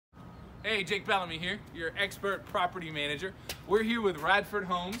Hey, Jake Bellamy here, your expert property manager. We're here with Radford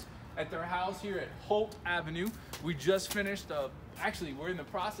Homes at their house here at Holt Avenue. We just finished, actually we're in the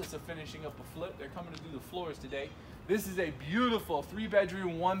process of finishing up a flip. They're coming to do the floors today. This is a beautiful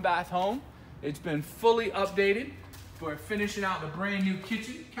 3-bedroom, 1-bath home. It's been fully updated. We're finishing out the brand new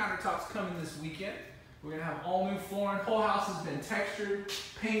kitchen. Countertops coming this weekend. We're gonna have all new flooring. Whole house has been textured,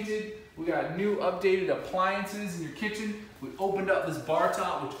 painted. We got new updated appliances in your kitchen. We opened up this bar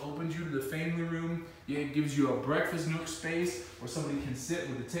top, which opens you to the family room. It gives you a breakfast nook space where somebody can sit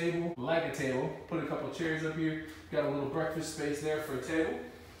with a table, like a table. Put a couple of chairs up here. Got a little breakfast space there for a table.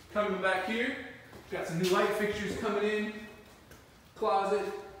 Coming back here, got some new light fixtures coming in.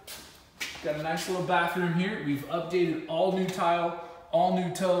 Closet. Got a nice little bathroom here. We've updated all new tile, all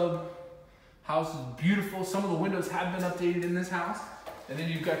new tub. House is beautiful. Some of the windows have been updated in this house. And then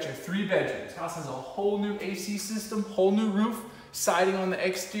you've got your 3 bedrooms. House has a whole new AC system, whole new roof. Siding on the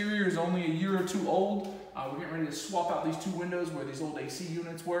exterior is only a year or 2 old. We're getting ready to swap out these 2 windows where these old AC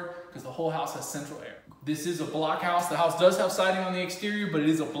units were because the whole house has central air. This is a block house. The house does have siding on the exterior, but it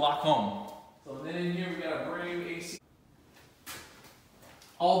is a block home. So then in here we got a brand new AC.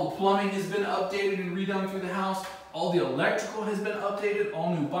 All the plumbing has been updated and redone through the house. All the electrical has been updated.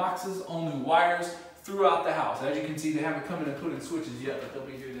 All new boxes, all new wires throughout the house. As you can see, they haven't come in and put in switches yet, but they'll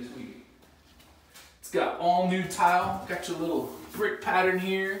be here this week. It's got all new tile. Got your little brick pattern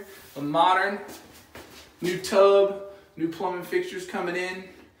here. A modern, new tub, new plumbing fixtures coming in.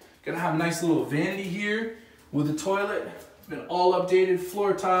 Gonna have a nice little vanity here with a toilet. It's been all updated,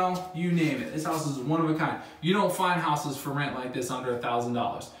 floor tile, you name it. This house is one of a kind. You don't find houses for rent like this under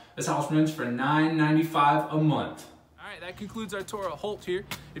 $1,000. This house rents for $995 a month. All right, that concludes our tour of Holt here.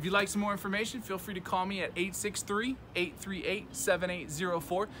 If you'd like some more information, feel free to call me at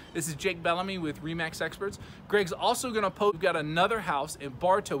 863-838-7804. This is Jake Bellamy with RE/MAX Experts. Greg's also gonna post, we've got another house in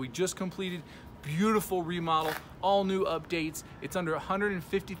Bartow we just completed. Beautiful remodel, all new updates. It's under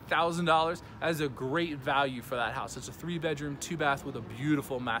 $150,000. That is a great value for that house. It's a 3-bedroom, 2-bath with a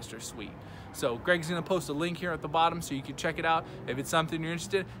beautiful master suite. So Greg's gonna post a link here at the bottom so you can check it out. If it's something you're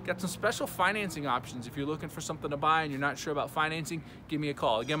interested in, got some special financing options. If you're looking for something to buy and you're not sure about financing, give me a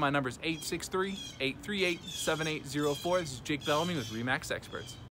call. Again, my number is 863-838-7804. This is Jake Bellamy with RE/MAX Experts.